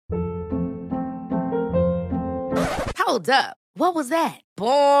Hold up. What was that?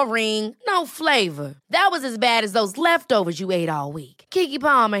 Boring. No flavor. That was as bad as those leftovers you ate all week. Keke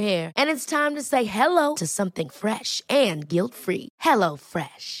Palmer here. And it's time to say hello to something fresh and guilt-free. Hello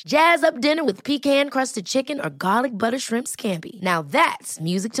Fresh. Jazz up dinner with pecan-crusted chicken or garlic butter shrimp scampi. Now that's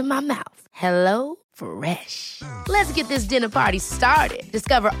music to my mouth. Hello Fresh. Let's get this dinner party started.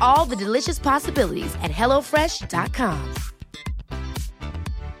 Discover all the delicious possibilities at hellofresh.com.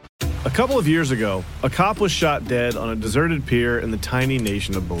 A couple of years ago, a cop was shot dead on a deserted pier in the tiny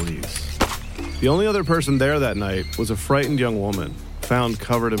nation of Belize. The only other person there that night was a frightened young woman, found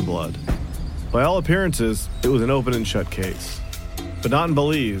covered in blood. By all appearances, it was an open and shut case. But not in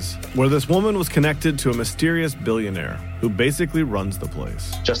Belize, where this woman was connected to a mysterious billionaire who basically runs the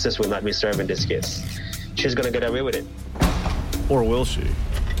place. Justice will not be served in this case. She's gonna get away with it. Or will she?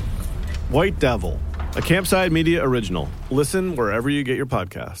 White Devil, a Campside Media original. Listen wherever you get your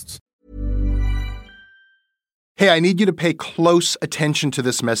podcasts. Hey, I need you to pay close attention to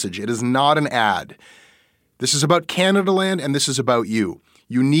this message. It is not an ad. This is about Canadaland, and this is about you.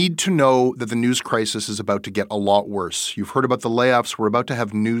 You need to know that the news crisis is about to get a lot worse. You've heard about the layoffs. We're about to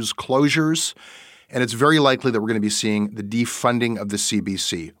have news closures, and it's very likely that we're going to be seeing the defunding of the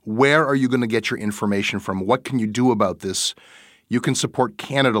CBC. Where are you going to get your information from? What can you do about this? You can support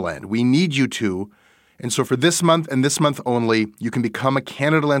Canadaland. We need you to. And so for this month and this month only, you can become a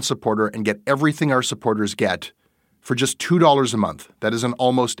Canadaland supporter and get everything our supporters get for just $2 a month. That is an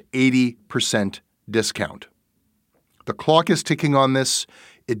almost 80% discount. The clock is ticking on this.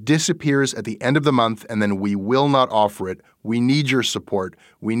 It disappears at the end of the month, and then we will not offer it. We need your support.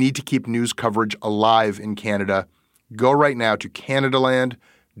 We need to keep news coverage alive in Canada. Go right now to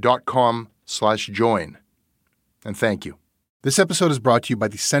canadaland.com/join. And thank you. This episode is brought to you by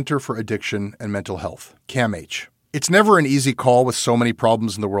the Centre for Addiction and Mental Health, CAMH. It's never an easy call with so many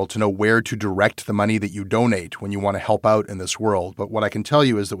problems in the world to know where to direct the money that you donate when you want to help out in this world. But what I can tell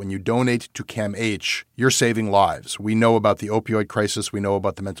you is that when you donate to CAMH, you're saving lives. We know about the opioid crisis. We know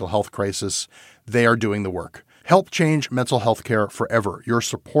about the mental health crisis. They are doing the work. Help change mental health care forever. Your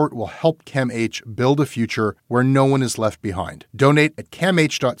support will help CAMH build a future where no one is left behind. Donate at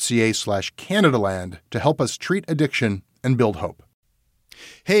camh.ca/Canadaland to help us treat addiction and build hope.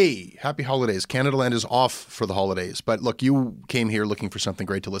 Hey, happy holidays. Canadaland is off for the holidays, but look, you came here looking for something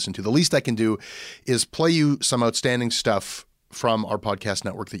great to listen to. The least I can do is play you some outstanding stuff from our podcast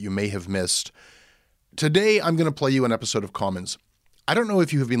network that you may have missed. Today, I'm going to play you an episode of Commons. I don't know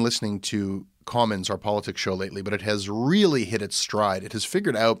if you have been listening to Commons, our politics show lately, but it has really hit its stride. It has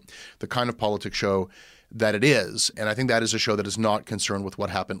figured out the kind of politics show that it is, and I think that is a show that is not concerned with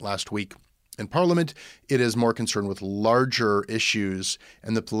what happened last week in Parliament. It is more concerned with larger issues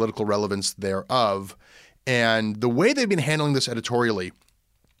and the political relevance thereof. And the way they've been handling this editorially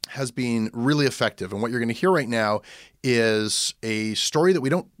has been really effective. And what you're going to hear right now is a story that we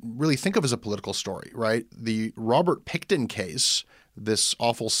don't really think of as a political story, right? The Robert Pickton case, this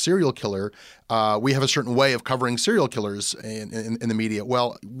awful serial killer. We have a certain way of covering serial killers in the media.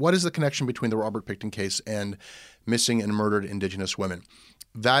 Well, what is the connection between the Robert Pickton case and missing and murdered Indigenous women?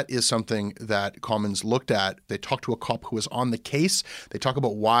 That is something that Commons looked at. They talked to a cop who was on the case. They talk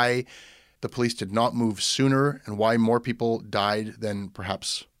about why the police did not move sooner and why more people died than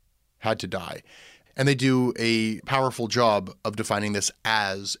perhaps had to die. And they do a powerful job of defining this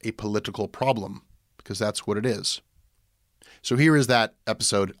as a political problem, because that's what it is. So here is that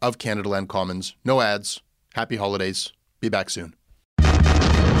episode of Canadaland Commons. No ads. Happy holidays. Be back soon.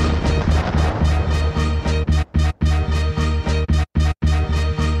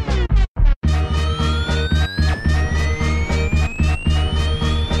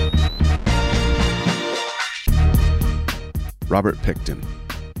 Robert Pickton.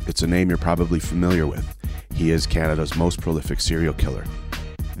 It's a name you're probably familiar with. He is Canada's most prolific serial killer.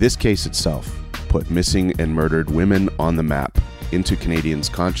 This case itself put missing and murdered women on the map into Canadians'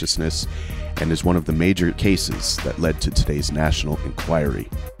 consciousness and is one of the major cases that led to today's national inquiry.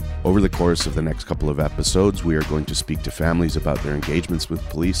 Over the course of the next couple of episodes, we are going to speak to families about their engagements with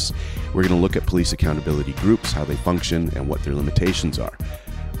police. We're going to look at police accountability groups, how they function, and what their limitations are.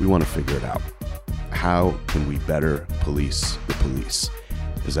 We want to figure it out. How can we better police the police?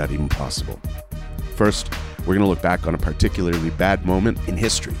 Is that even possible? First, we're going to look back on a particularly bad moment in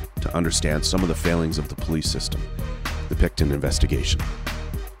history to understand some of the failings of the police system, the Pickton investigation.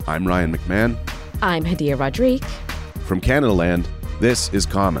 I'm Ryan McMahon. I'm Hadia Rodrigue. From Canadaland, this is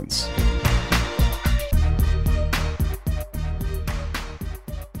Commons.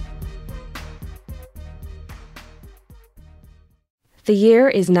 The year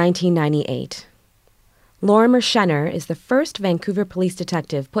is 1998. Lorimer Shenner is the first Vancouver police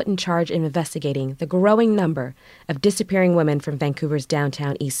detective put in charge of investigating the growing number of disappearing women from Vancouver's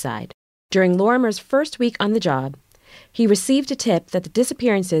downtown east side. During Lorimer's first week on the job, he received a tip that the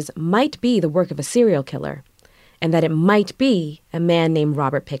disappearances might be the work of a serial killer, and that it might be a man named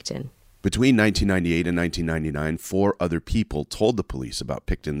Robert Pickton. Between 1998 and 1999, 4 other people told the police about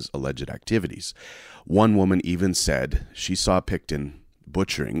Pickton's alleged activities. One woman even said she saw Pickton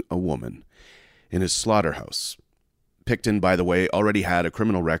butchering a woman in his slaughterhouse. Pickton, by the way, already had a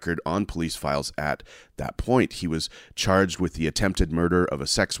criminal record on police files at that point. He was charged with the attempted murder of a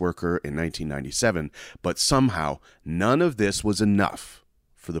sex worker in 1997, but somehow none of this was enough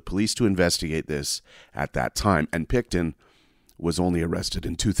for the police to investigate this at that time, and Pickton was only arrested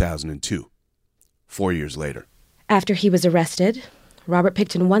in 2002, 4 years later. After he was arrested, Robert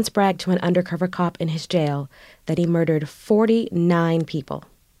Pickton once bragged to an undercover cop in his jail that he murdered 49 people.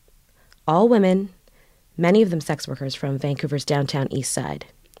 All women, many of them sex workers from Vancouver's downtown east side.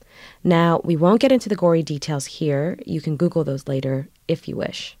 Now, we won't get into the gory details here. You can Google those later if you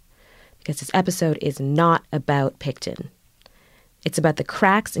wish, because this episode is not about Pickton. It's about the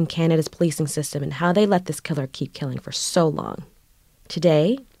cracks in Canada's policing system and how they let this killer keep killing for so long.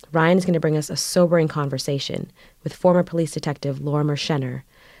 Today, Ryan is going to bring us a sobering conversation with former police detective Lorimer Shenner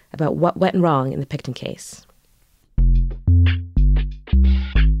about what went wrong in the Pickton case.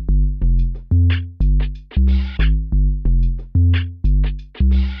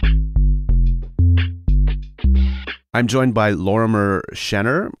 I'm joined by Lorimer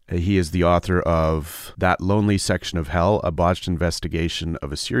Shenner. He is the author of That Lonely Section of Hell, a botched investigation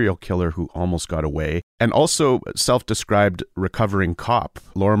of a serial killer who almost got away, and also self-described recovering cop.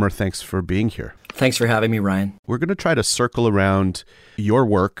 Lorimer, thanks for being here. Thanks for having me, Ryan. We're going to try to circle around your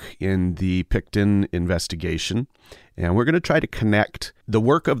work in the Pickton investigation, and we're going to try to connect the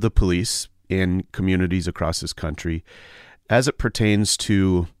work of the police in communities across this country as it pertains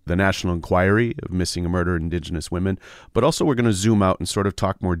to the National Inquiry of Missing and Murdered Indigenous Women, but also we're going to zoom out and sort of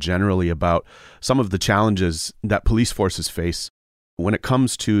talk more generally about some of the challenges that police forces face when it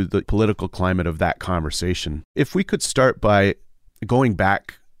comes to the political climate of that conversation. If we could start by going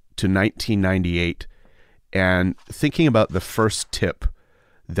back to 1998 and thinking about the first tip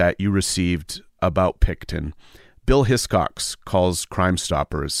that you received about Pickton. Bill Hiscox calls Crime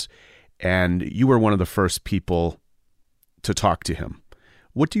Stoppers, and you were one of the first people to talk to him.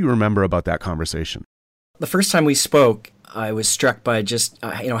 What do you remember about that conversation? The first time we spoke, I was struck by just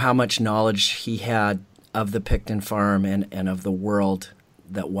how much knowledge he had of the Pickton farm and of the world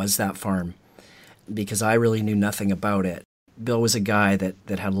that was that farm, because I really knew nothing about it. Bill was a guy that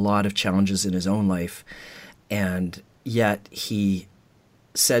had a lot of challenges in his own life, and yet he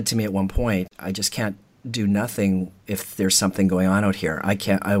said to me at one point, I just can't do nothing if there's something going on out here.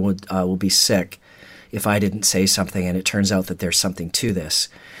 I will be sick if I didn't say something, and it turns out that there's something to this.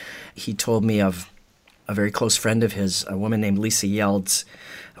 He told me of a very close friend of his, a woman named Lisa Yelds,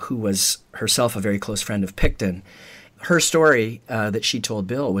 who was herself a very close friend of Pickton. Her story that she told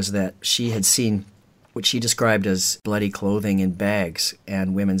Bill was that she had seen what she described as bloody clothing in bags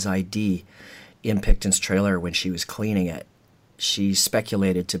and women's ID in Pickton's trailer when she was cleaning it. She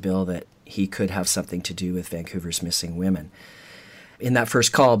speculated to Bill that he could have something to do with Vancouver's missing women. In that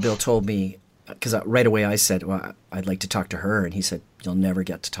first call, Bill told me, because right away I said, well, I'd like to talk to her. And he said, you'll never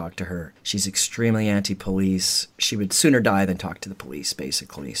get to talk to her. She's extremely anti-police. She would sooner die than talk to the police,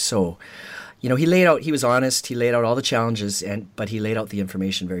 basically. So, he was honest. He laid out all the challenges, but he laid out the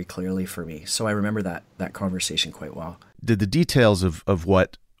information very clearly for me. So I remember that conversation quite well. Did the details of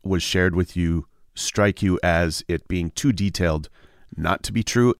what was shared with you strike you as it being too detailed not to be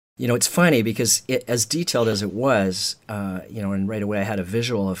true? It's funny because as detailed as it was, and right away I had a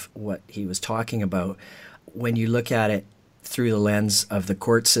visual of what he was talking about. When you look at it through the lens of the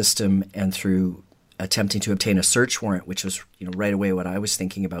court system and through attempting to obtain a search warrant, which was, right away what I was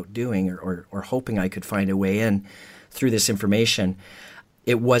thinking about doing or hoping I could find a way in through this information,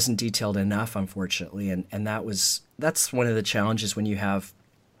 it wasn't detailed enough, unfortunately. And that's one of the challenges when you have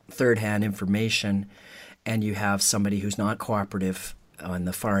third-hand information and you have somebody who's not cooperative on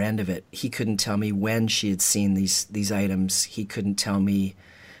the far end of it. He couldn't tell me when she had seen these items. He couldn't tell me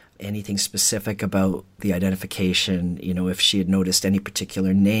anything specific about the identification, if she had noticed any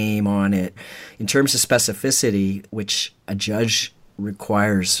particular name on it. In terms of specificity, which a judge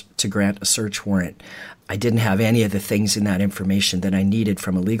requires to grant a search warrant, I didn't have any of the things in that information that I needed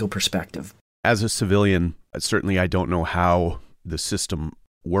from a legal perspective. As a civilian, certainly I don't know how the system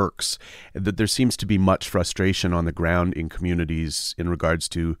works, that there seems to be much frustration on the ground in communities in regards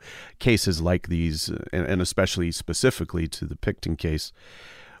to cases like these, and especially specifically to the Pickton case,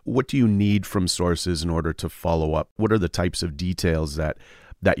 What do you need from sources in order to follow up? What are the types of details that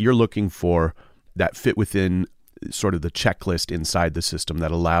you're looking for that fit within sort of the checklist inside the system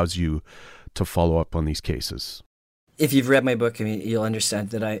that allows you to follow up on these cases? If you've read my book, I mean, you'll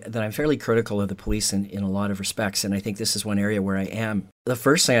understand that I'm fairly critical of the police in a lot of respects, and I think this is one area where I am. The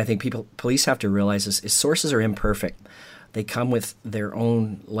first thing I think police have to realize is sources are imperfect. They come with their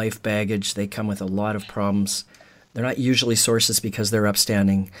own life baggage. They come with a lot of problems. They're not usually sources because they're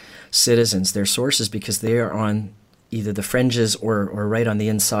upstanding citizens. They're sources because they are on either the fringes or right on the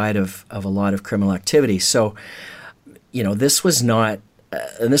inside of a lot of criminal activity. So, this was not,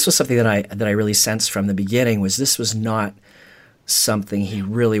 and this was something that I really sensed from the beginning, was this was not something he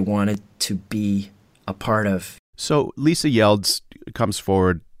really wanted to be a part of. So Lisa Yelds comes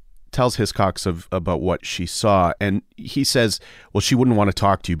forward, tells Hiscox about what she saw, and he says, well, she wouldn't want to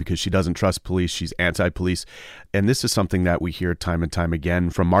talk to you because she doesn't trust police, she's anti-police. And this is something that we hear time and time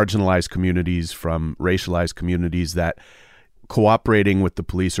again from marginalized communities, from racialized communities, that cooperating with the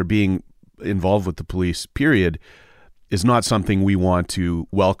police or being involved with the police, period, is not something we want to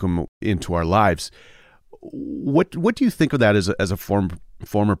welcome into our lives. What do you think of that as a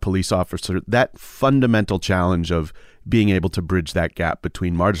former police officer, that fundamental challenge of being able to bridge that gap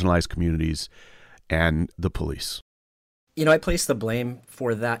between marginalized communities and the police? I place the blame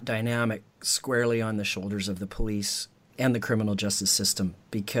for that dynamic squarely on the shoulders of the police and the criminal justice system,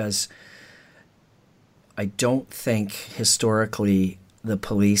 because I don't think historically the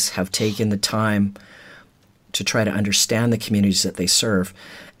police have taken the time to try to understand the communities that they serve.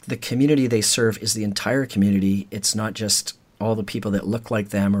 The community they serve is the entire community. It's not just all the people that look like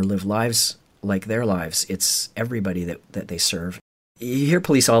them or live lives like their lives. It's everybody that they serve. You hear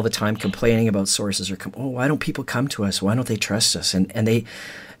police all the time complaining about sources, or why don't people come to us? Why don't they trust us? And they,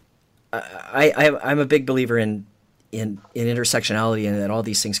 I'm a big believer in intersectionality, and that all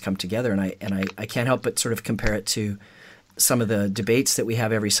these things come together. And I can't help but sort of compare it to some of the debates that we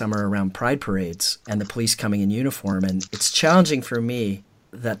have every summer around pride parades and the police coming in uniform. And it's challenging for me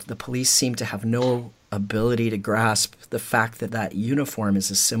that the police seem to have no ability to grasp the fact that uniform is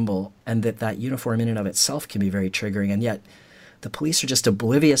a symbol, and that uniform in and of itself can be very triggering. And yet the police are just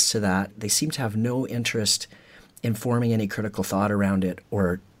oblivious to that. They seem to have no interest in forming any critical thought around it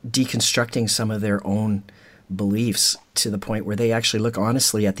or deconstructing some of their own beliefs to the point where they actually look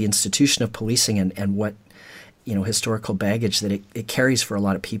honestly at the institution of policing and what, historical baggage that it carries for a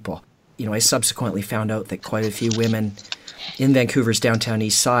lot of people. I subsequently found out that quite a few women in Vancouver's downtown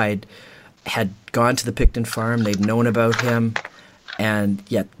east side had gone to the Picton farm. They'd known about him, and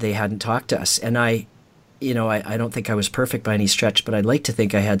yet they hadn't talked to us. And I don't think I was perfect by any stretch, but I'd like to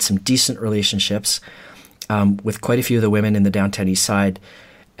think I had some decent relationships with quite a few of the women in the downtown east side.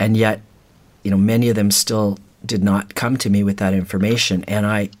 And yet, many of them still did not come to me with that information. And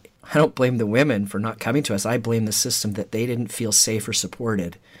I don't blame the women for not coming to us. I blame the system that they didn't feel safe or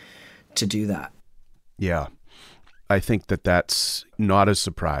supported to do that. Yeah. I think that's not a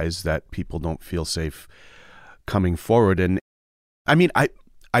surprise that people don't feel safe coming forward. And I mean,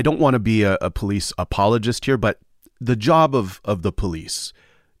 I don't want to be a police apologist here, but the job of the police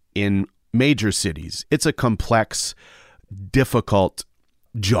in major cities, it's a complex, difficult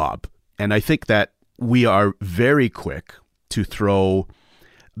job. And I think that we are very quick to throw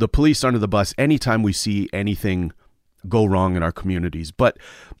the police under the bus anytime we see anything go wrong in our communities. But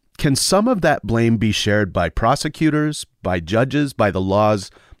can some of that blame be shared by prosecutors, by judges, by the laws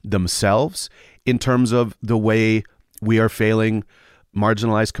themselves in terms of the way we are failing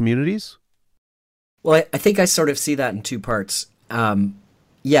marginalized communities? Well, I think I sort of see that in two parts.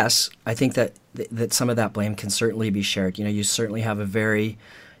 Yes, I think that some of that blame can certainly be shared. You certainly have a very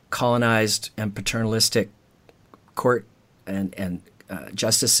colonized and paternalistic court and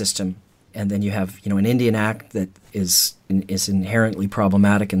justice system, and then you have an Indian Act that is inherently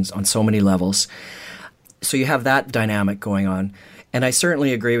problematic and on so many levels. So you have that dynamic going on, and I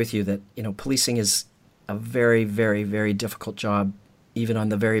certainly agree with you that policing is a very, very, very difficult job, even on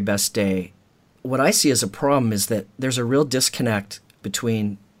the very best day. What I see as a problem is that there's a real disconnect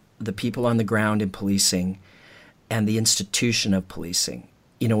between the people on the ground in policing and the institution of policing.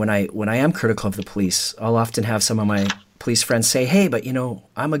 When I am critical of the police, I'll often have some of my police friends say, "Hey, but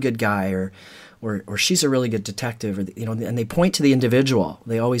I'm a good guy," or she's a really good detective, or and they point to the individual.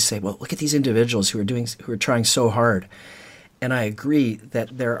 They always say, "Well, look at these individuals who are trying so hard." And I agree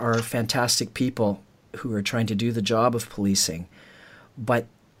that there are fantastic people who are trying to do the job of policing, but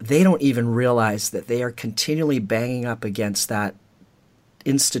they don't even realize that they are continually banging up against that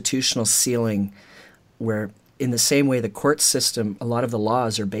institutional ceiling, where in the same way the court system, a lot of the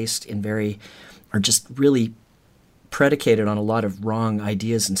laws are based in are just really predicated on a lot of wrong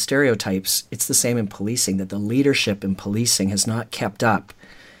ideas and stereotypes. It's the same in policing, that the leadership in policing has not kept up.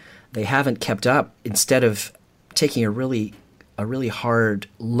 They haven't kept up. Instead of taking a really hard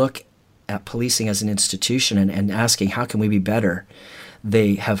look at policing as an institution and asking, how can we be better?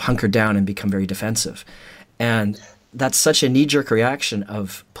 They have hunkered down and become very defensive. And that's such a knee-jerk reaction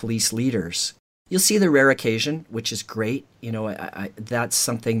of police leaders. You'll see the rare occasion, which is great. You know, that's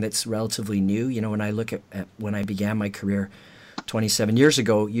something that's relatively new. You know, when I look at when I began my career 27 years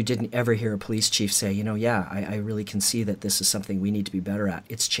ago, you didn't ever hear a police chief say, you know, yeah, I really can see that this is something we need to be better at.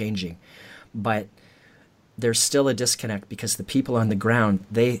 It's changing. But there's still a disconnect because the people on the ground,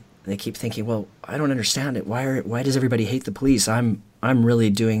 they keep thinking, well, I don't understand it. Why does everybody hate the police? I'm really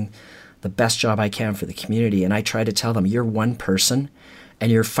doing the best job I can for the community. And I try to tell them, you're one person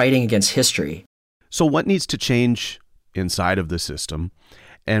and you're fighting against history. So what needs to change inside of the system,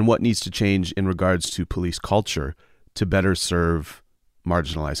 and what needs to change in regards to police culture to better serve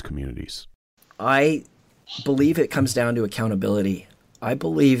marginalized communities? I believe it comes down to accountability. I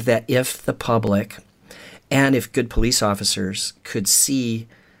believe that if the public and if good police officers could see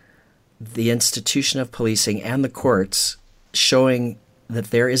the institution of policing and the courts showing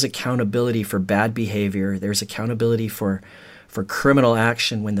that there is accountability for bad behavior, there's accountability for criminal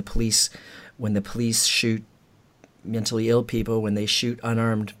action when the police shoot mentally ill people, when they shoot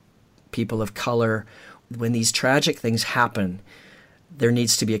unarmed people of color, when these tragic things happen, there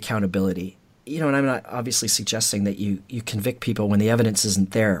needs to be accountability. You know, and I'm not obviously suggesting that you convict people when the evidence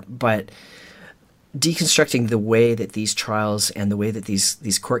isn't there, but deconstructing the way that these trials and the way that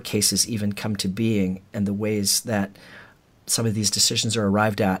these court cases even come to being and the ways that some of these decisions are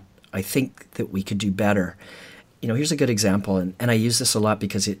arrived at, I think that we could do better. You know, here's a good example, and I use this a lot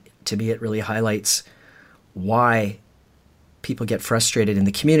because to me it really highlights why people get frustrated in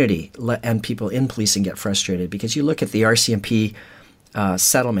the community and people in policing get frustrated. Because you look at the RCMP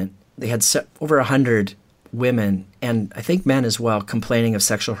settlement, they had over 100 women, and I think men as well, complaining of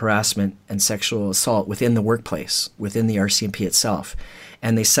sexual harassment and sexual assault within the workplace, within the RCMP itself.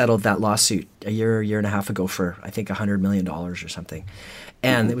 And they settled that lawsuit a year and a half ago for, I think, $100 million or something.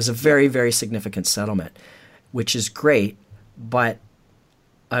 And it was a very, very significant settlement, which is great, but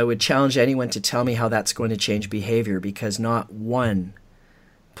I would challenge anyone to tell me how that's going to change behavior, because not one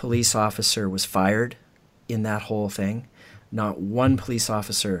police officer was fired in that whole thing. Not one police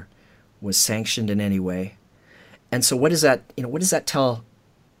officer was sanctioned in any way. And so what does that tell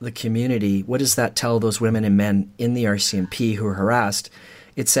the community? What does that tell those women and men in the RCMP who are harassed?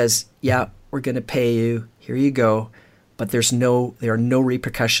 It says, yeah, we're going to pay you, here you go, but there are no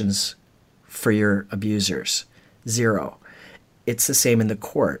repercussions for your abusers. Zero. It's the same in the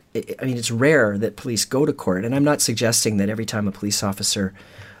court. It's rare that police go to court, and I'm not suggesting that every time a police officer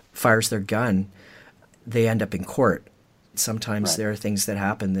fires their gun, they end up in court. Sometimes there are things that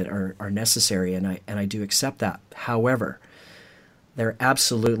happen that are necessary, and I do accept that. However, there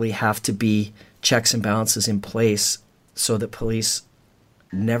absolutely have to be checks and balances in place so that police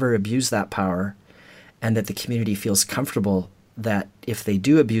never abuse that power, and that the community feels comfortable that if they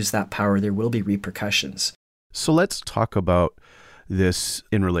do abuse that power, there will be repercussions. So let's talk about this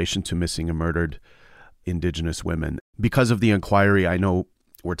in relation to missing and murdered Indigenous women. Because of the inquiry, I know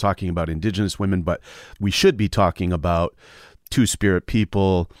we're talking about Indigenous women, but we should be talking about Two-Spirit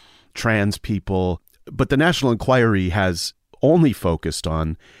people, trans people. But the National Inquiry has only focused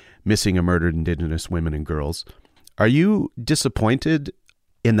on missing and murdered Indigenous women and girls. Are you disappointed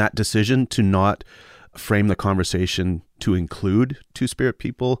in that decision to not frame the conversation to include Two-Spirit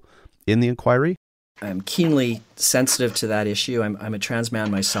people in the inquiry? I'm keenly sensitive to that issue. I'm a trans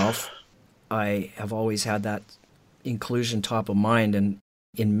man myself. I have always had that inclusion top of mind, and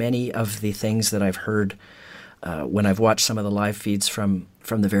in many of the things that I've heard when I've watched some of the live feeds from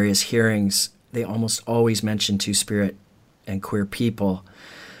the various hearings, they almost always mention Two-Spirit and queer people.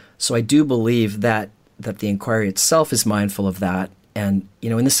 So I do believe that the inquiry itself is mindful of that. And, you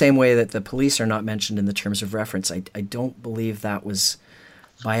know, in the same way that the police are not mentioned in the terms of reference, I don't believe that was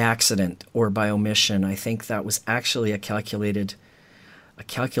by accident or by omission. I think that was actually a calculated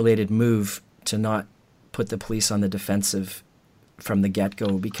move to not put the police on the defensive from the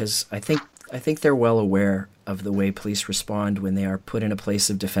get-go, because I think they're well aware of the way police respond when they are put in a place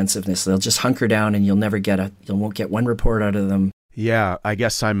of defensiveness. They'll just hunker down, and you won't get one report out of them. Yeah, I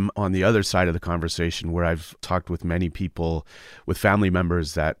guess I'm on the other side of the conversation, where I've talked with many people, with family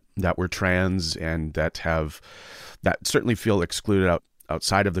members that were trans and that certainly feel excluded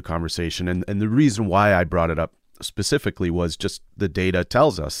outside of the conversation. And the reason why I brought it up specifically was just the data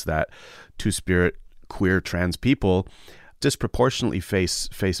tells us that Two-Spirit, queer, trans people disproportionately face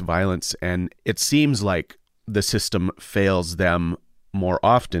violence. And it seems like the system fails them more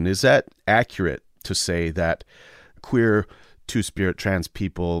often. Is that accurate to say that queer, two-spirit, trans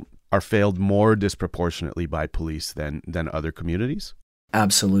people are failed more disproportionately by police than other communities?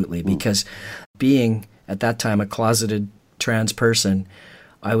 Absolutely, because being at that time a closeted trans person,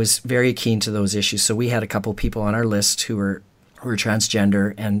 I was very keen to those issues. So we had a couple people on our list who were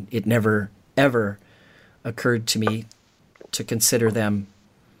transgender, and it never, ever occurred to me to consider them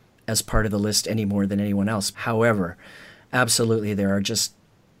as part of the list any more than anyone else. However, absolutely, there are just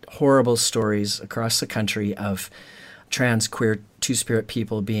horrible stories across the country of trans, queer, two-spirit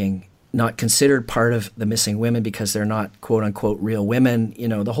people being not considered part of the missing women because they're not quote unquote real women. You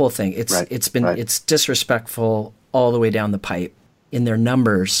know, the whole thing. It's disrespectful all the way down the pipe in their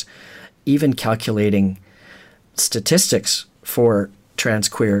numbers. Even calculating statistics for trans,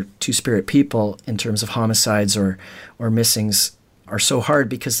 queer, two-spirit people in terms of homicides or missings are so hard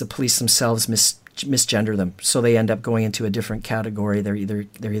because the police themselves misgender them. So they end up going into a different category. They're either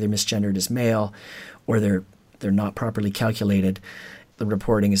misgendered as male, or they're not properly calculated. The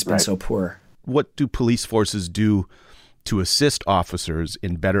reporting has been so poor. What do police forces do to assist officers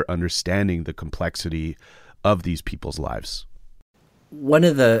in better understanding the complexity of these people's lives? One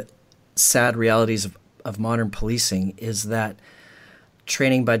of the sad realities of modern policing is that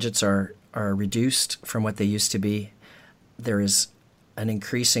training budgets are reduced from what they used to be. There is an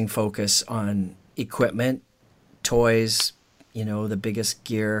increasing focus on equipment, toys, the biggest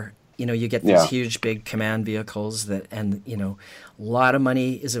gear. You get these huge, big command vehicles and a lot of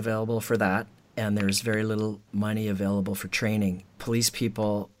money is available for that. And there's very little money available for training. Police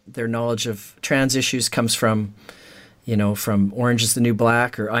people, their knowledge of trans issues comes from Orange is the New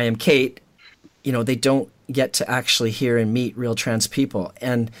Black or I Am Kate. They don't get to actually hear and meet real trans people.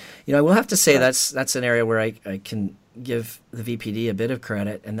 And, I will have to say that's an area where I can give the VPD a bit of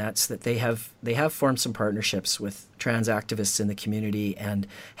credit, and that's that they have formed some partnerships with trans activists in the community and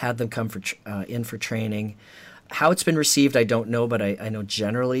had them come in for training. How it's been received, I don't know, but I know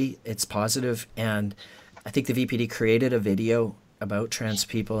generally it's positive. And I think the VPD created a video about trans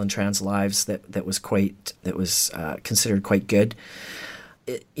people and trans lives that was considered quite good.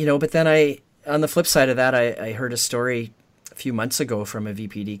 But then on the flip side of that, I heard a story a few months ago from a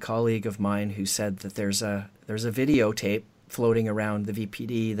VPD colleague of mine who said that there's a videotape floating around the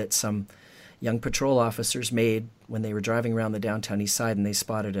VPD that some young patrol officers made when they were driving around the downtown east side, and they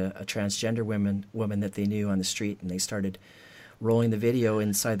spotted a transgender woman that they knew on the street, and they started rolling the video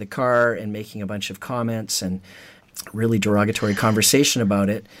inside the car and making a bunch of comments and really derogatory conversation about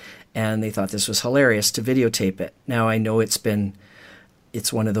it, and they thought this was hilarious to videotape it. Now, I know it's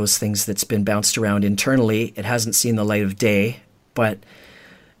one of those things that's been bounced around internally. It hasn't seen the light of day, but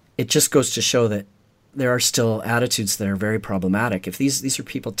it just goes to show that there are still attitudes that are very problematic. If these are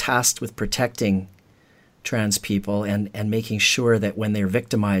people tasked with protecting trans people and making sure that when they're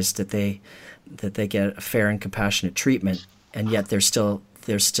victimized that they get a fair and compassionate treatment, and yet they're still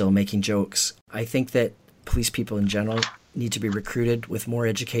making jokes. I think that police people in general need to be recruited with more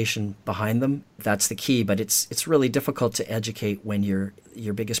education behind them. That's the key, but it's really difficult to educate when your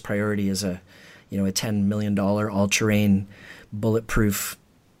biggest priority is a $10 million all-terrain bulletproof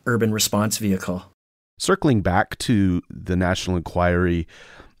urban response vehicle. Circling back to the National Inquiry,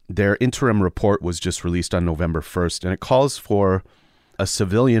 their interim report was just released on November 1st, and it calls for a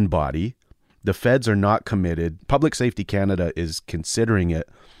civilian body. The feds are not committed. Public Safety Canada is considering it.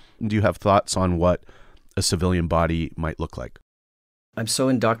 Do you have thoughts on what a civilian body might look like? I'm so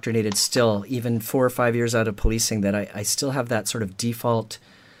indoctrinated still, even 4 or 5 years out of policing, that I still have that sort of default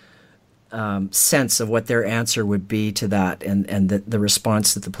sense of what their answer would be to that, and the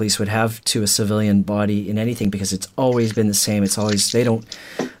response that the police would have to a civilian body in anything, because it's always been the same. It's always,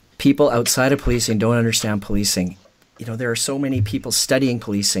 people outside of policing don't understand policing. There are so many people studying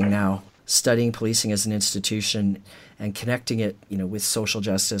policing now, studying policing as an institution and connecting it, with social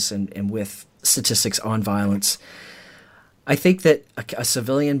justice and with statistics on violence. I think that a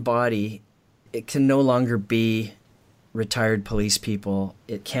civilian body, it can no longer be retired police people.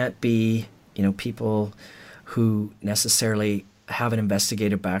 It can't be, people who necessarily have an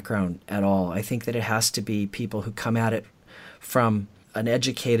investigative background at all. I think that it has to be people who come at it from an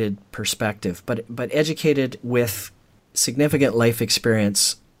educated perspective, but educated with significant life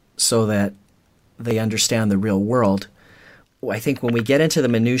experience so that they understand the real world. I think when we get into the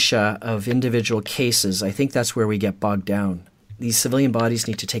minutia of individual cases, I think that's where we get bogged down. These civilian bodies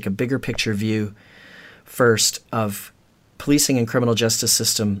need to take a bigger picture view first of policing and criminal justice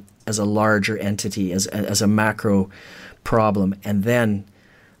system as a larger entity, as a macro problem. And then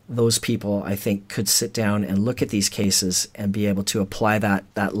those people, I think, could sit down and look at these cases and be able to apply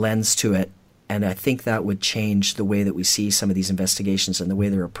that lens to it And I think that would change the way that we see some of these investigations and the way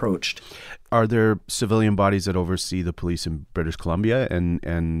they're approached. Are there civilian bodies that oversee the police in British Columbia?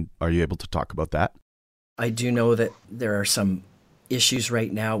 And are you able to talk about that? I do know that there are some issues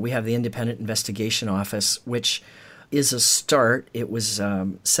right now. We have the Independent Investigation Office, which is a start. It was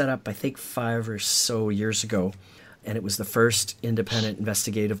set up, I think, 5 or so years ago. And it was the first independent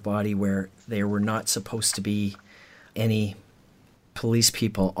investigative body where there were not supposed to be any police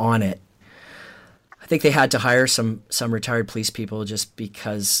people on it. I think they had to hire some retired police people just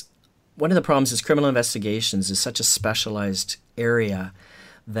because one of the problems is criminal investigations is such a specialized area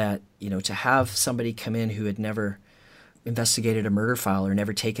that, to have somebody come in who had never investigated a murder file or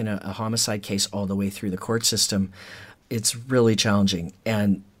never taken a homicide case all the way through the court system, it's really challenging.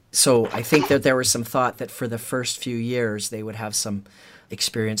 And so I think that there was some thought that for the first few years they would have some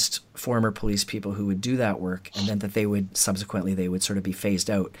experienced former police people who would do that work, and then that they would sort of be phased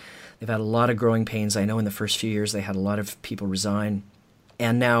out. They've had a lot of growing pains. I know in the first few years they had a lot of people resign,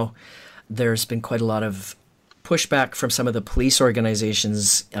 and now there's been quite a lot of pushback from some of the police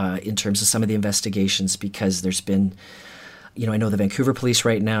organizations in terms of some of the investigations, because there's been, I know the Vancouver police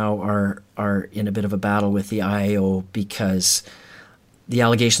right now are in a bit of a battle with the IAO, because the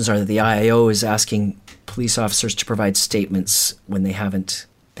allegations are that the IAO is asking police officers to provide statements when they haven't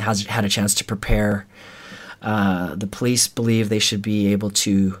had a chance to prepare. The police believe they should be able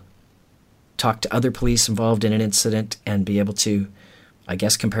to talk to other police involved in an incident and be able to, I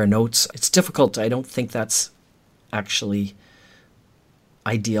guess, compare notes. It's difficult. I don't think that's actually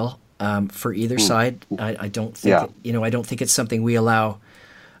ideal for either side. I don't think I don't think it's something we allow.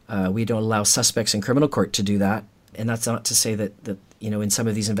 We don't allow suspects in criminal court to do that. And that's not to say that in some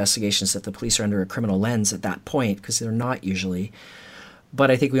of these investigations that the police are under a criminal lens at that point, because they're not usually. But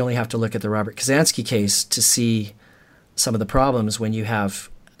I think we only have to look at the Robert Kazansky case to see some of the problems when you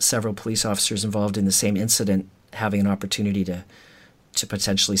have several police officers involved in the same incident having an opportunity to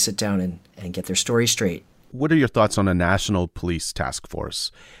potentially sit down and get their story straight. What are your thoughts on a national police task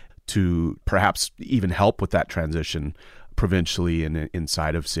force to perhaps even help with that transition provincially and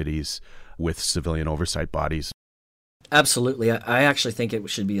inside of cities with civilian oversight bodies? Absolutely. I actually think it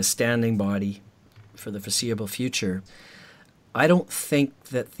should be a standing body for the foreseeable future. I don't think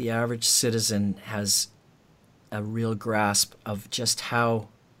that the average citizen has a real grasp of just how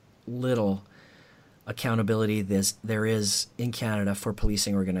little accountability there is in Canada for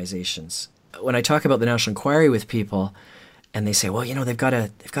policing organizations. When I talk about the National Inquiry with people, and they say, well, they've got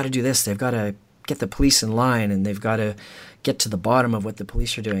to do this, they've got to get the police in line, and they've got to get to the bottom of what the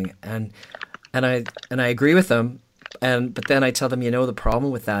police are doing, and I agree with them. But then I tell them, the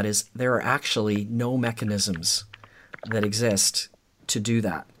problem with that is there are actually no mechanisms that exist to do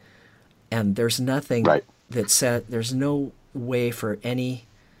that. And there's nothing that said, there's no way for any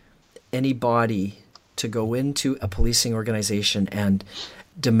body to go into a policing organization and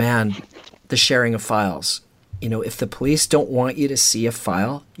demand the sharing of files. If the police don't want you to see a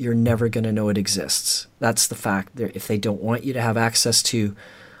file, you're never going to know it exists. That's the fact. If they don't want you to have access to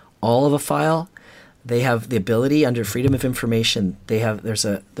all of a file, they have the ability under Freedom of Information. There's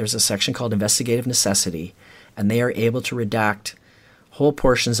a section called Investigative Necessity, and they are able to redact whole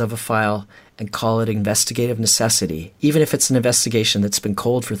portions of a file and call it investigative necessity. Even if it's an investigation that's been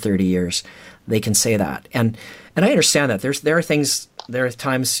cold for 30 years, they can say that. And I understand that. There are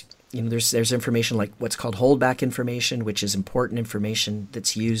times, there's information like what's called holdback information, which is important information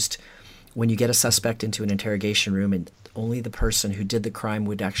that's used when you get a suspect into an interrogation room, and only the person who did the crime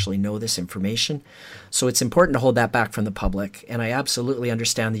would actually know this information. So it's important to hold that back from the public, and I absolutely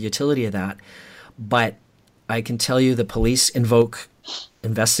understand the utility of that. But I can tell you the police invoke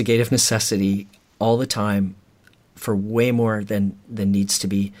investigative necessity all the time for way more than needs to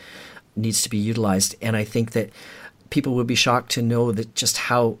be utilized. And I think that people would be shocked to know that just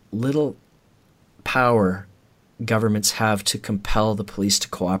how little power governments have to compel the police to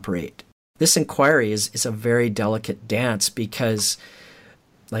cooperate. This inquiry is a very delicate dance because,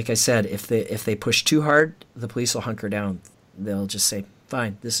 like I said, if they push too hard, the police will hunker down. They'll just say,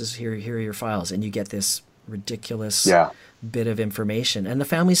 fine, here are your files, and you get this ridiculous bit of information. And the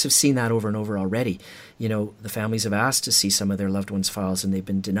families have seen that over and over already. The families have asked to see some of their loved ones' files, and they've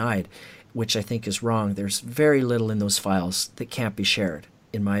been denied, which I think is wrong. There's very little in those files that can't be shared,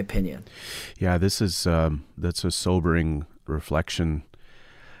 in my opinion. Yeah, that's a sobering reflection.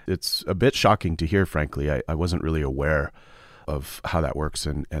 It's a bit shocking to hear, frankly. I wasn't really aware of how that works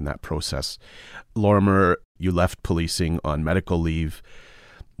and that process. Lorimer, you left policing on medical leave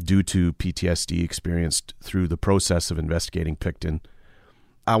due to PTSD experienced through the process of investigating Pickton.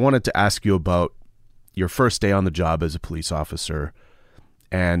 I wanted to ask you about your first day on the job as a police officer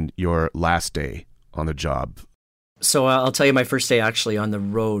and your last day on the job. So I'll tell you my first day actually on the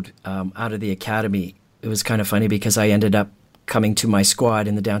road out of the academy. It was kind of funny because I ended up coming to my squad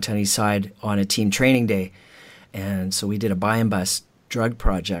in the downtown east side on a team training day. And so we did a buy and bust drug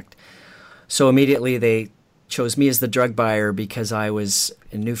project. So immediately they chose me as the drug buyer because I was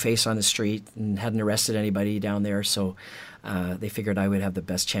a new face on the street and hadn't arrested anybody down there. So they figured I would have the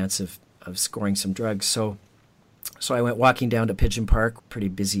best chance of scoring some drugs. So I went walking down to Pigeon Park, pretty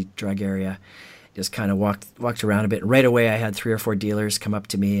busy drug area. Just kind of walked around a bit. Right away, I had 3 or 4 dealers come up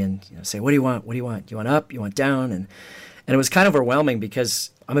to me and say, "What do you want? What do you want? You want up? You want down?" And it was kind of overwhelming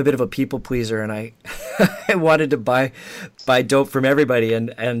because I'm a bit of a people pleaser, and I I wanted to buy dope from everybody,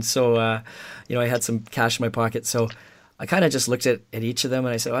 and so I had some cash in my pocket, so I kind of just looked at each of them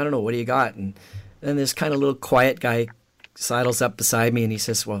and I said, "I don't know, what do you got?" And then this kind of little quiet guy sidles up beside me and he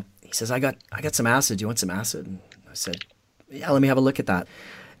says, "I got some acid. Do you want some acid?" And I said, "Yeah, let me have a look at that."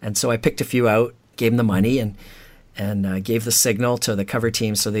 And so I picked a few out, gave them the money, and gave the signal to the cover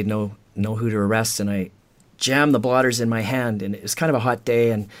team so they'd know who to arrest. And I jammed the blotters in my hand, and it was kind of a hot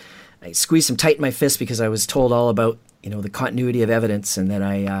day, and I squeezed them tight in my fist because I was told all about the continuity of evidence and that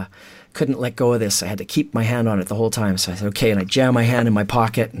I couldn't let go of this. I had to keep my hand on it the whole time. So I said, "Okay," and I jammed my hand in my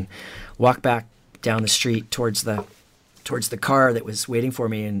pocket and walked back down the street towards the car that was waiting for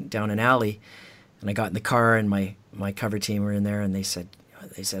me and down an alley. And I got in the car, and my cover team were in there, and they said,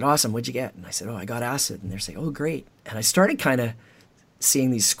 "Awesome, what'd you get?" And I said, "Oh, I got acid." And they're saying, "Oh, great." And I started kind of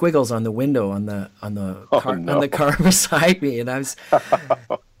seeing these squiggles on the window on the car beside me, and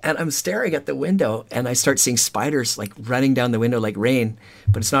I'm staring at the window, and I start seeing spiders like running down the window like rain,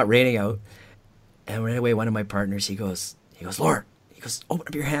 but it's not raining out. And right away, one of my partners, he goes, "Lord," he goes,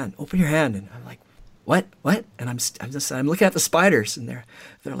 open your hand." And I'm like, What? And I'm looking at the spiders, and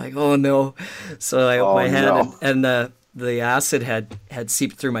they're like, "Oh no!" So I opened my hand, and the acid had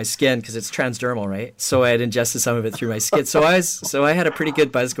seeped through my skin because it's transdermal, right? So I had ingested some of it through my skin. So I had a pretty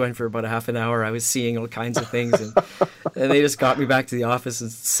good buzz going for about a half an hour. I was seeing all kinds of things, and they just got me back to the office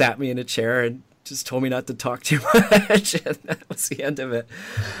and sat me in a chair and just told me not to talk too much, and that was the end of it.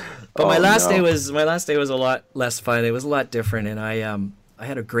 But my last day was a lot less fun. It was a lot different, and I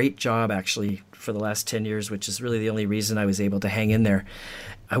had a great job actually for the last 10 years, which is really the only reason I was able to hang in there.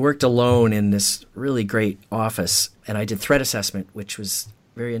 I worked alone in this really great office, and I did threat assessment, which was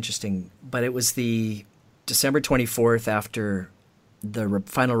very interesting. But it was the December 24th after the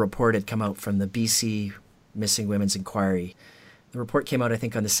final report had come out from the BC Missing Women's Inquiry. The report came out, I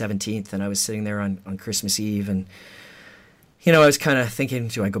think, on the 17th, and I was sitting there on Christmas Eve, and I was kind of thinking,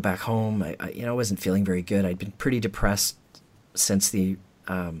 do I go back home? I wasn't feeling very good. I'd been pretty depressed since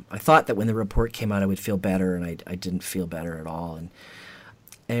I thought that when the report came out I would feel better, and I didn't feel better at all. And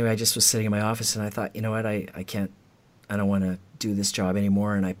anyway, I just was sitting in my office, and I thought, you know what, I don't want to do this job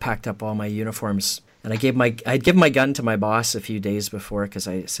anymore. And I packed up all my uniforms, and I'd given my gun to my boss a few days before because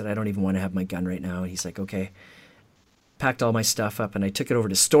I said, I don't even want to have my gun right now. And he's like, okay. Packed all my stuff up, and I took it over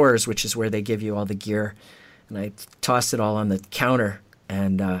to Stores, which is where they give you all the gear. And I tossed it all on the counter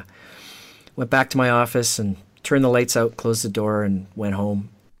and went back to my office and turned the lights out, closed the door, and went home.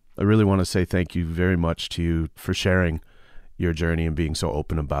 I really want to say thank you very much to you for sharing your journey and being so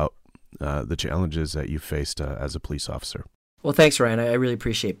open about the challenges that you faced as a police officer. Well, thanks, Ryan. I really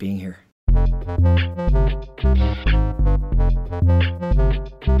appreciate being here.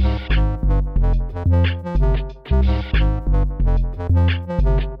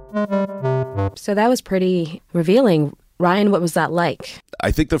 So that was pretty revealing. Ryan, what was that like?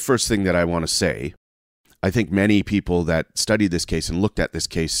 I think the first thing that I want to say, I think many people that studied this case and looked at this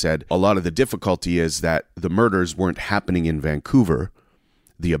case said a lot of the difficulty is that the murders weren't happening in Vancouver.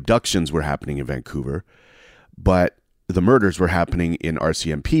 The abductions were happening in Vancouver, but the murders were happening in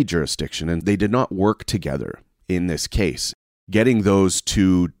RCMP jurisdiction, and they did not work together in this case. Getting those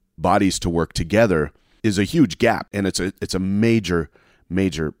two bodies to work together is a huge gap, and it's a major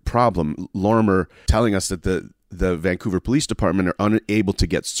problem. Lorimer telling us that the Vancouver Police Department are unable to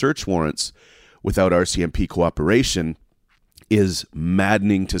get search warrants without RCMP cooperation is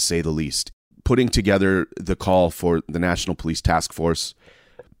maddening, to say the least. Putting together the call for the National Police Task Force,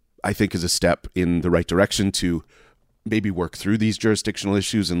 I think, is a step in the right direction to maybe work through these jurisdictional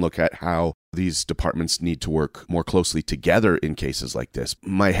issues and look at how these departments need to work more closely together in cases like this.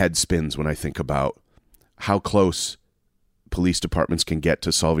 My head spins when I think about how close police departments can get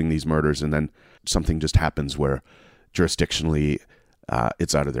to solving these murders, and then something just happens where jurisdictionally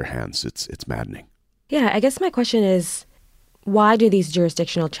it's out of their hands. It's maddening. Yeah, I guess my question is, why do these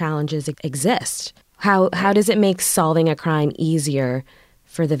jurisdictional challenges exist? How does it make solving a crime easier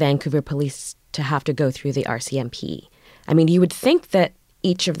for the Vancouver police to have to go through the RCMP? I mean, you would think that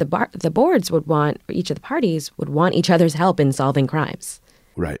each of the boards would want, or each of the parties would want each other's help in solving crimes.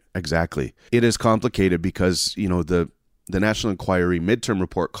 Right, exactly. It is complicated because, the National Inquiry midterm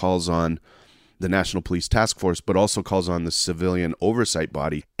report calls on the National Police Task Force, but also calls on the Civilian Oversight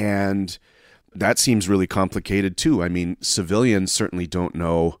Body. And that seems really complicated too. I mean, civilians certainly don't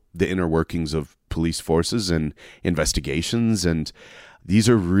know the inner workings of police forces and investigations, and these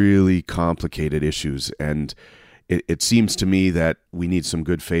are really complicated issues. And it seems to me that we need some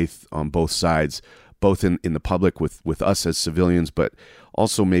good faith on both sides, both in the public with us as civilians, but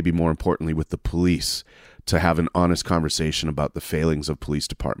also maybe more importantly with the police, to have an honest conversation about the failings of police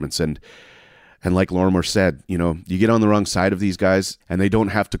departments. And like Lorimer said, you get on the wrong side of these guys and they don't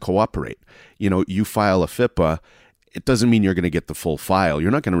have to cooperate. You file a FIPA, it doesn't mean you're going to get the full file.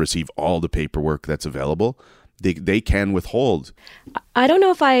 You're not going to receive all the paperwork that's available. They can withhold. I don't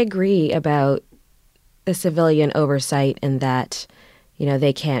know if I agree about the civilian oversight and that,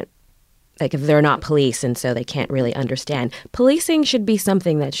 they can't, like, if they're not police and so they can't really understand. Policing should be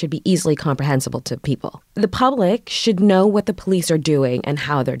something that should be easily comprehensible to people. The public should know what the police are doing and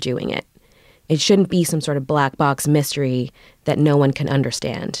how they're doing it. It shouldn't be some sort of black box mystery that no one can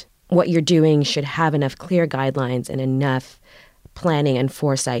understand. What you're doing should have enough clear guidelines and enough planning and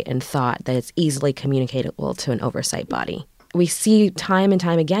foresight and thought that it's easily communicatable to an oversight body. We see time and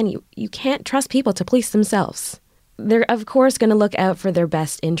time again, you can't trust people to police themselves. They're, of course, going to look out for their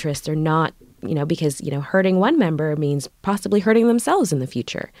best interests. They're not, because, hurting one member means possibly hurting themselves in the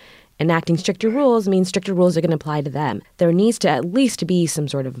future. Enacting stricter rules means stricter rules are going to apply to them. There needs to at least be some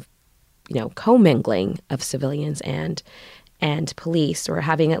sort of, commingling of civilians and police, or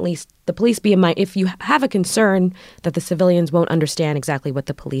having at least the police be if you have a concern that the civilians won't understand exactly what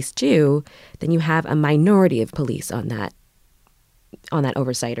the police do, then you have a minority of police on that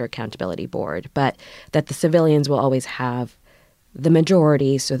oversight or accountability board, but that the civilians will always have the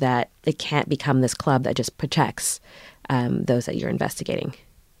majority so that it can't become this club that just protects those that you're investigating.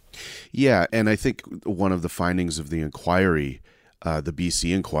 Yeah, and I think one of the findings of the inquiry, the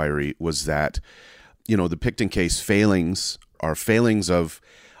BC inquiry, was that, the Pickton case failings are failings of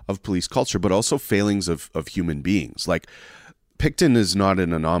police culture, but also failings of human beings. Like, Pickton is not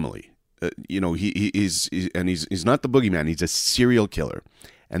an anomaly. He's not the boogeyman. He's a serial killer.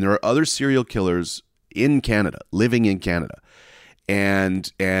 And there are other serial killers in Canada, living in Canada.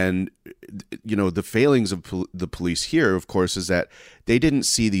 And the failings of the police here, of course, is that they didn't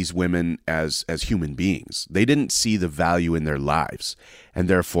see these women as human beings. They didn't see the value in their lives, and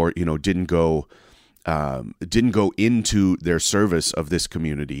therefore, didn't go into their service of this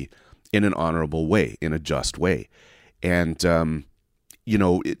community in an honorable way, in a just way. And,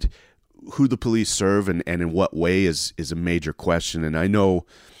 who the police serve and in what way is a major question. And I know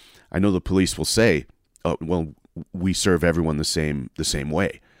the police will say, oh, well, we serve everyone the same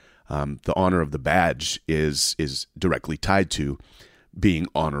way. The honor of the badge is directly tied to being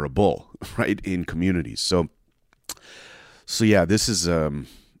honorable, right, in communities. So yeah, this is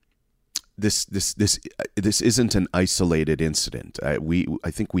this isn't an isolated incident. I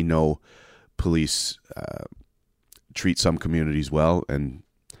think we know police treat some communities well and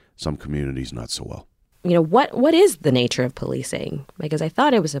some communities not so well. What is the nature of policing? Because I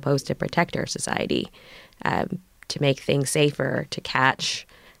thought it was supposed to protect our society, to make things safer, to catch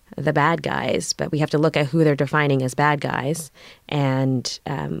the bad guys. But we have to look at who they're defining as bad guys and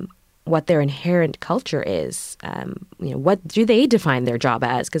what their inherent culture is. What do they define their job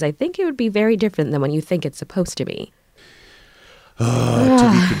as? Because I think it would be very different than what you think it's supposed to be.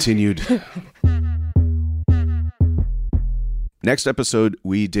 To be continued. Next episode,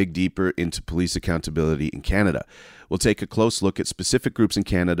 we dig deeper into police accountability in Canada. We'll take a close look at specific groups in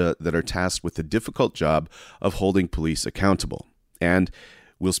Canada that are tasked with the difficult job of holding police accountable. And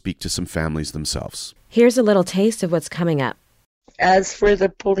we'll speak to some families themselves. Here's a little taste of what's coming up. As for the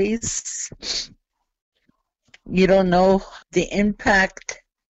police, you don't know the impact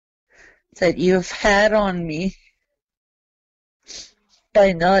that you've had on me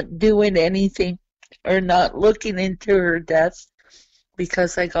by not doing anything or not looking into her death,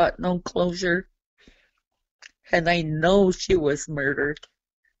 because I got no closure. And I know she was murdered.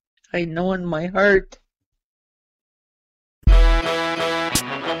 I know in my heart.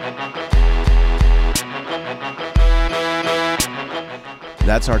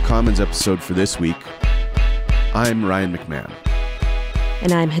 That's our Commons episode for this week. I'm Ryan McMahon.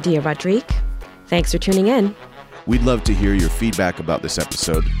 And I'm Hadia Rodrigue. Thanks for tuning in. We'd love to hear your feedback about this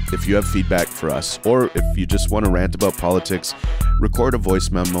episode. If you have feedback for us, or if you just want to rant about politics, record a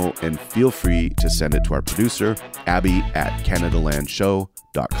voice memo and feel free to send it to our producer, Abby at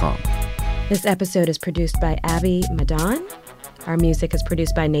CanadaLandShow.com. This episode is produced by Abby Madon. Our music is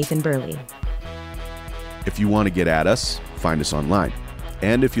produced by Nathan Burley. If you want to get at us, find us online.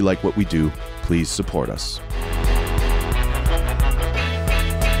 And if you like what we do, please support us.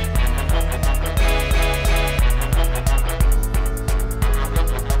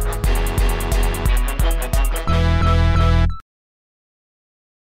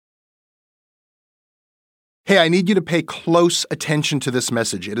 Hey, I need you to pay close attention to this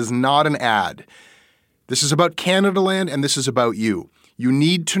message. It is not an ad. This is about Canadaland, and this is about you. You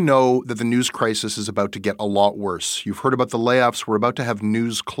need to know that the news crisis is about to get a lot worse. You've heard about the layoffs. We're about to have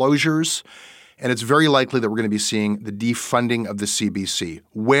news closures, and it's very likely that we're going to be seeing the defunding of the CBC.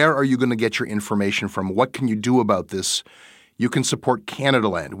 Where are you going to get your information from? What can you do about this? You can support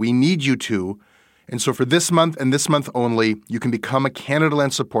Canadaland. We need you to. And so for this month and this month only, you can become a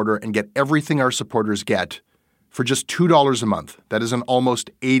Canadaland supporter and get everything our supporters get for just $2 a month. That is an almost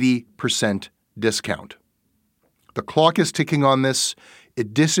 80% discount. The clock is ticking on this.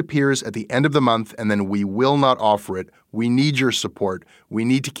 It disappears at the end of the month, and then we will not offer it. We need your support. We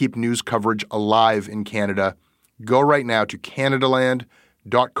need to keep news coverage alive in Canada. Go right now to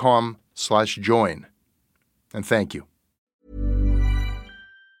canadaland.com/join. And thank you.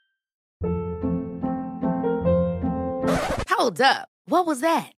 Hold up. What was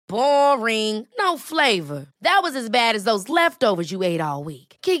that? Boring. No flavor. That was as bad as those leftovers you ate all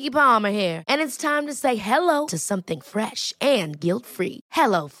week. Keke Palmer here, and it's time to say hello to something fresh and guilt-free.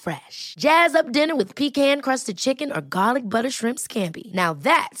 Hello Fresh. Jazz up dinner with pecan-crusted chicken or garlic butter shrimp scampi. Now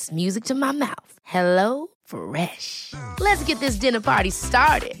that's music to my mouth. Hello Fresh. Let's get this dinner party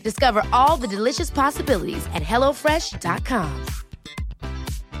started. Discover all the delicious possibilities at hellofresh.com.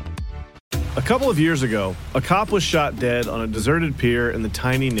 A couple of years ago, a cop was shot dead on a deserted pier in the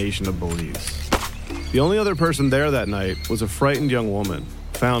tiny nation of Belize. The only other person there that night was a frightened young woman,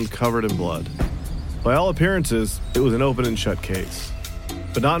 found covered in blood. By all appearances, it was an open and shut case.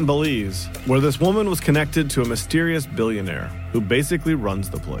 But not in Belize, where this woman was connected to a mysterious billionaire who basically runs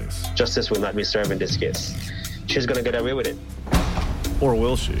the place. Justice will not be served in this case. She's gonna get away with it. Or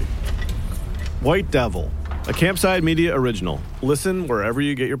will she? White Devil, a Campside Media original. Listen wherever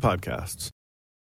you get your podcasts.